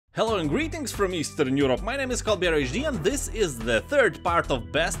Hello and greetings from Eastern Europe, my name is HD and this is the third part of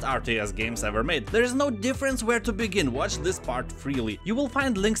best RTS games ever made. There is no difference where to begin, watch this part freely. You will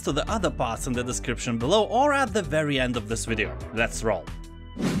find links to the other parts in the description below or at the very end of this video. Let's roll.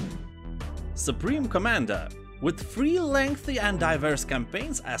 Supreme Commander. With three lengthy and diverse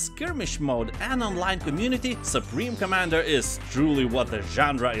campaigns, a skirmish mode and online community, Supreme Commander is truly what the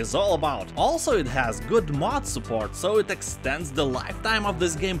genre is all about. Also, it has good mod support, so it extends the lifetime of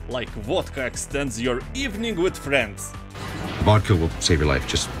this game like vodka extends your evening with friends. Vodka will save your life,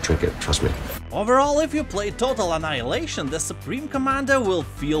 just drink it, trust me. Overall, if you play Total Annihilation, the Supreme Commander will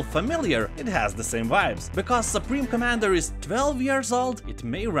feel familiar. It has the same vibes. Because Supreme Commander is 12 years old, it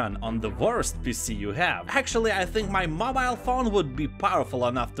may run on the worst PC you have. Actually, I think my mobile phone would be powerful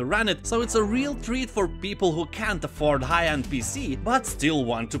enough to run it, so it's a real treat for people who can't afford high-end PC, but still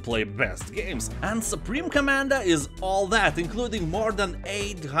want to play best games. And Supreme Commander is all that, including more than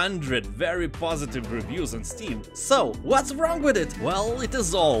 800 very positive reviews on Steam. So, what's wrong with it? Well, it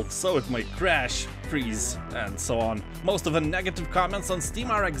is old, so it might crash, freeze, and so on. Most of the negative comments on Steam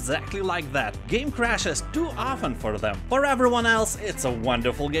are exactly like that. Game crashes too often for them. For everyone else, it's a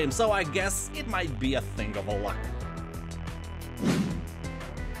wonderful game, so I guess it might be a thing of a luck.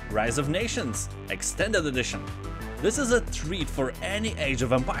 Rise of Nations Extended Edition. This is a treat for any Age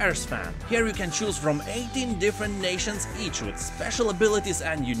of Empires fan. Here you can choose from 18 different nations, each with special abilities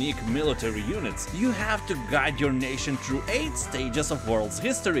and unique military units. You have to guide your nation through 8 stages of world's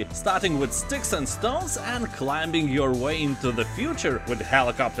history, starting with sticks and stones and climbing your way into the future with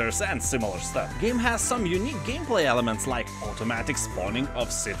helicopters and similar stuff. Game has some unique gameplay elements like automatic spawning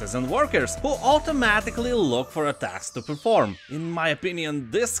of citizen workers, who automatically look for a task to perform. In my opinion,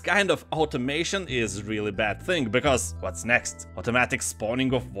 this kind of automation is a really bad thing, because what's next? Automatic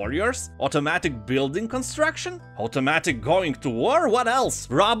spawning of warriors? Automatic building construction? Automatic going to war? What else?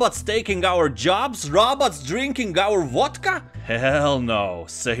 Robots taking our jobs? Robots drinking our vodka? Hell no,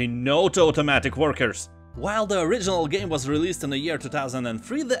 say no to automatic workers. While the original game was released in the year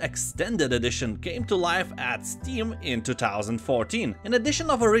 2003, the Extended Edition came to life at Steam in 2014. In addition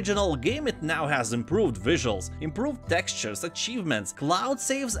of original game, it now has improved visuals, improved textures, achievements, cloud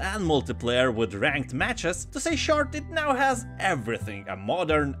saves and multiplayer with ranked matches. To say short, it now has everything a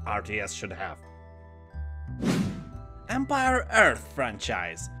modern RTS should have. Empire Earth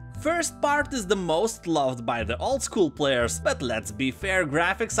franchise. First part is the most loved by the old school players, but let's be fair,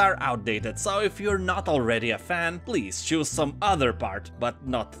 graphics are outdated, so if you're not already a fan, please choose some other part, but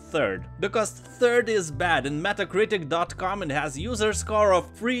not third. Because third is bad. In Metacritic.com it has user score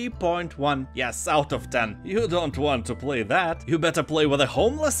of 3.1, yes, out of 10. You don't want to play that. You better play with a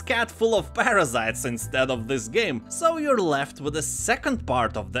homeless cat full of parasites instead of this game. So you're left with the second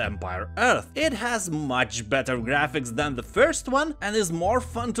part of the Empire Earth. It has much better graphics than the first one and is more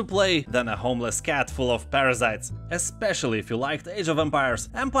fun to play than a homeless cat full of parasites. Especially if you liked Age of Empires,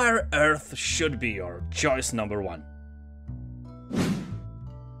 Empire Earth should be your choice number 1.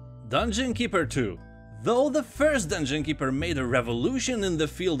 Dungeon Keeper 2. Though the first Dungeon Keeper made a revolution in the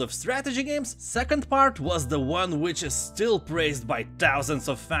field of strategy games, second part was the one which is still praised by thousands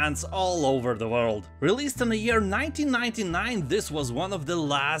of fans all over the world. Released in the year 1999, this was one of the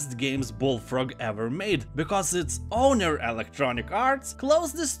last games Bullfrog ever made, because its owner, Electronic Arts,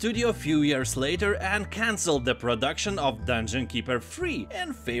 closed the studio a few years later and cancelled the production of Dungeon Keeper 3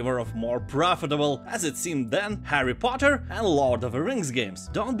 in favor of more profitable, as it seemed then, Harry Potter and Lord of the Rings games.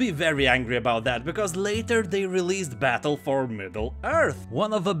 Don't be very angry about that, because later they released Battle for Middle-earth,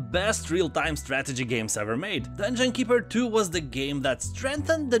 one of the best real-time strategy games ever made. Dungeon Keeper 2 was the game that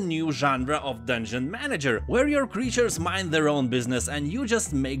strengthened the new genre of Dungeon Manager, where your creatures mind their own business and you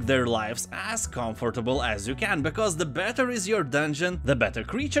just make their lives as comfortable as you can, because the better is your dungeon, the better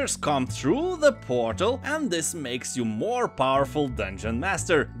creatures come through the portal, and this makes you more powerful Dungeon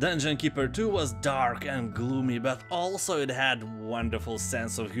Master. Dungeon Keeper 2 was dark and gloomy, but also it had wonderful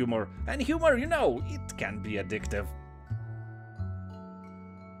sense of humor, and humor, you know, it can be addictive.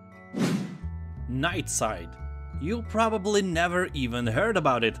 Nightside. You probably never even heard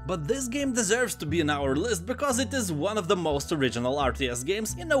about it, but this game deserves to be in our list because it is one of the most original RTS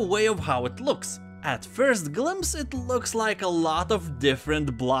games in a way of how it looks. At first glimpse, it looks like a lot of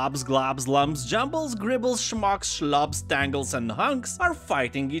different blobs, globs, lumps, jumbles, gribbles, schmucks, schlubs, tangles and hunks are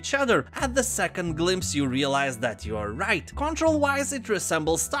fighting each other. At the second glimpse you realize that you are right. Control-wise it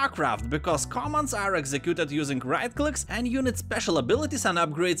resembles Starcraft, because commands are executed using right clicks and unit special abilities and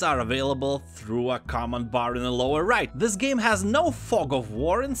upgrades are available through a command bar in the lower right. This game has no fog of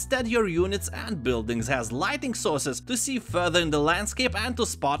war, instead your units and buildings has lighting sources to see further in the landscape and to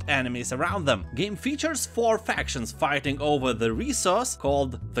spot enemies around them. Game game features 4 factions fighting over the resource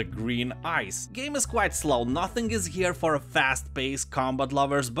called the Green Ice. Game is quite slow, nothing is here for fast-paced combat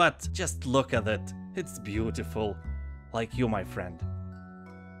lovers, but just look at it. It's beautiful. Like you, my friend.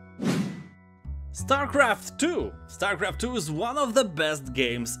 Starcraft 2! Starcraft 2 is one of the best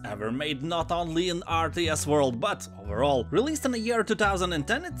games ever made, not only in RTS world, but overall. Released in the year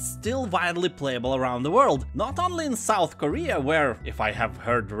 2010, it's still widely playable around the world. Not only in South Korea, where, if I have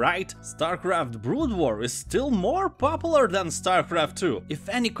heard right, Starcraft Brood War is still more popular than Starcraft 2. If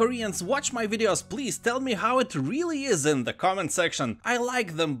any Koreans watch my videos, please tell me how it really is in the comment section. I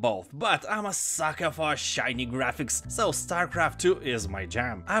like them both, but I'm a sucker for shiny graphics, so Starcraft 2 is my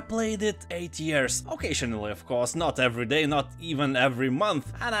jam. I played it 8 years. Occasionally, of course, not every day, not even every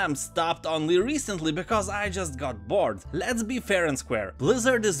month, and I'm stopped only recently because I just got bored. Let's be fair and square.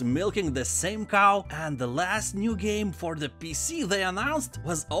 Blizzard is milking the same cow, and the last new game for the PC they announced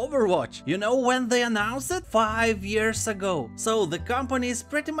was Overwatch. You know when they announced it? 5 years ago. So the company is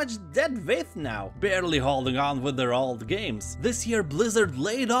pretty much dead weight now, barely holding on with their old games. This year Blizzard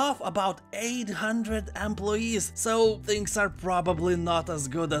laid off about 800 employees, so things are probably not as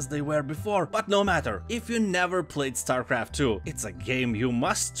good as they were before. But no matter, if you never played Starcraft 2, it's a game you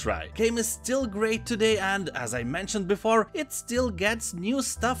must try. Game is still great today, and as I mentioned before, it still gets new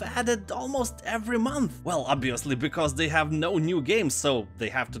stuff added almost every month. Well, obviously because they have no new games, so they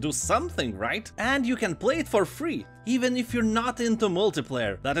have to do something, right? And you can play it for free. Even if you're not into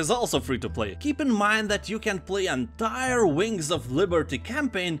multiplayer, that is also free to play. Keep in mind that you can play entire Wings of Liberty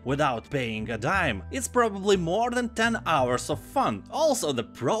campaign without paying a dime. It's probably more than 10 hours of fun. Also, the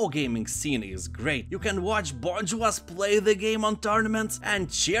pro gaming scene is great. You can watch bourgeois play the game on tournaments and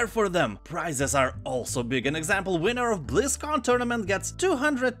cheer for them. Prizes are also big. An example, winner of BlizzCon tournament gets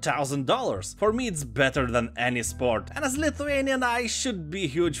 $200,000. For me, it's better than any sport. And as Lithuanian, I should be a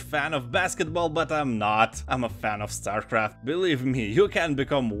huge fan of basketball, but I'm not. I'm a fan of Starcraft. Believe me, you can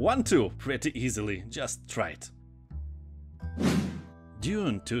become one too pretty easily, just try it.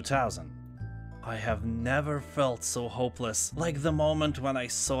 Dune 2000. I have never felt so hopeless, like the moment when I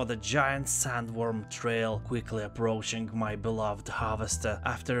saw the giant sandworm trail quickly approaching my beloved harvester.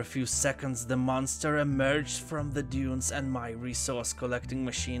 After a few seconds, the monster emerged from the dunes and my resource collecting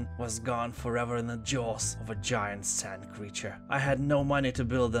machine was gone forever in the jaws of a giant sand creature. I had no money to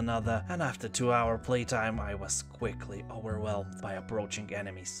build another, and after 2-hour playtime I was quickly overwhelmed by approaching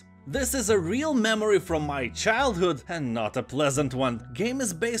enemies. This is a real memory from my childhood and not a pleasant one. Game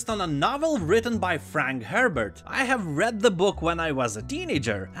is based on a novel written by Frank Herbert. I have read the book when I was a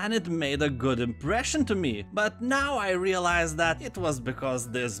teenager and it made a good impression to me, but now I realize that it was because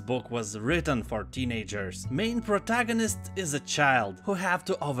this book was written for teenagers. Main protagonist is a child who have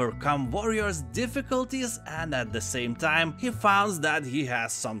to overcome warriors' difficulties, and at the same time he finds that he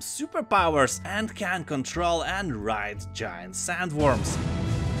has some superpowers and can control and ride giant sandworms.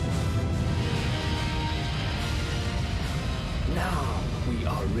 Now we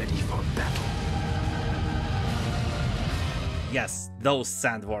are ready for battle. Yes, those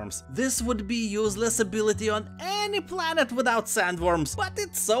sandworms. This would be useless ability on any planet without sandworms, but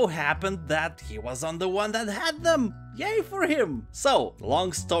it so happened that he was on the one that had them. Yay for him! So,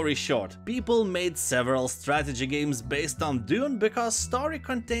 long story short, people made several strategy games based on Dune because story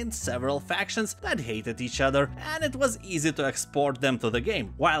contained several factions that hated each other and it was easy to export them to the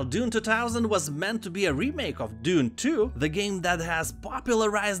game. While Dune 2000 was meant to be a remake of Dune 2, the game that has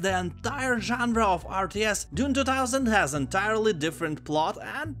popularized the entire genre of RTS, Dune 2000 has entirely different plot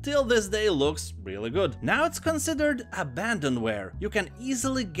and till this day looks really good. Now it's considered abandonware. You can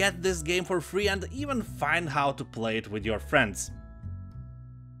easily get this game for free and even find how to play it with your friends.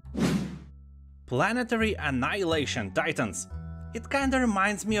 Planetary Annihilation Titans. It kinda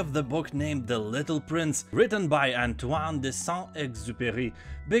reminds me of the book named The Little Prince, written by Antoine de Saint-Exupéry,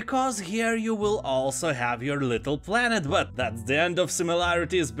 because here you will also have your little planet, but that's the end of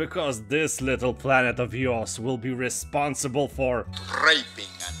similarities because this little planet of yours will be responsible for Raping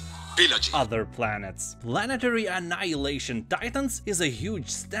and pillaging other planets. Planetary Annihilation Titans is a huge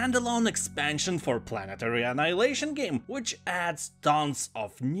standalone expansion for Planetary Annihilation game, which adds tons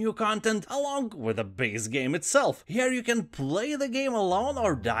of new content along with the base game itself. Here you can play the game alone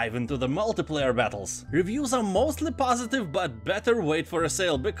or dive into the multiplayer battles. Reviews are mostly positive, but better wait for a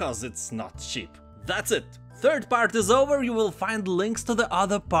sale because it's not cheap. That's it. Third part is over, you will find links to the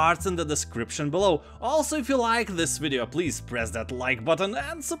other parts in the description below. Also, if you like this video, please press that like button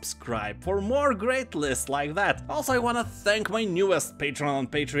and subscribe for more great lists like that. Also, I wanna thank my newest patron on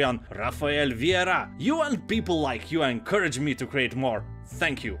Patreon, Rafael Vieira. You and people like you encourage me to create more.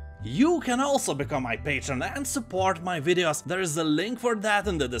 Thank you. You can also become my patron and support my videos. There is a link for that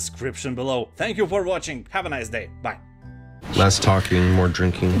in the description below. Thank you for watching. Have a nice day. Bye. Less talking, more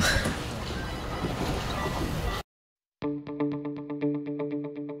drinking.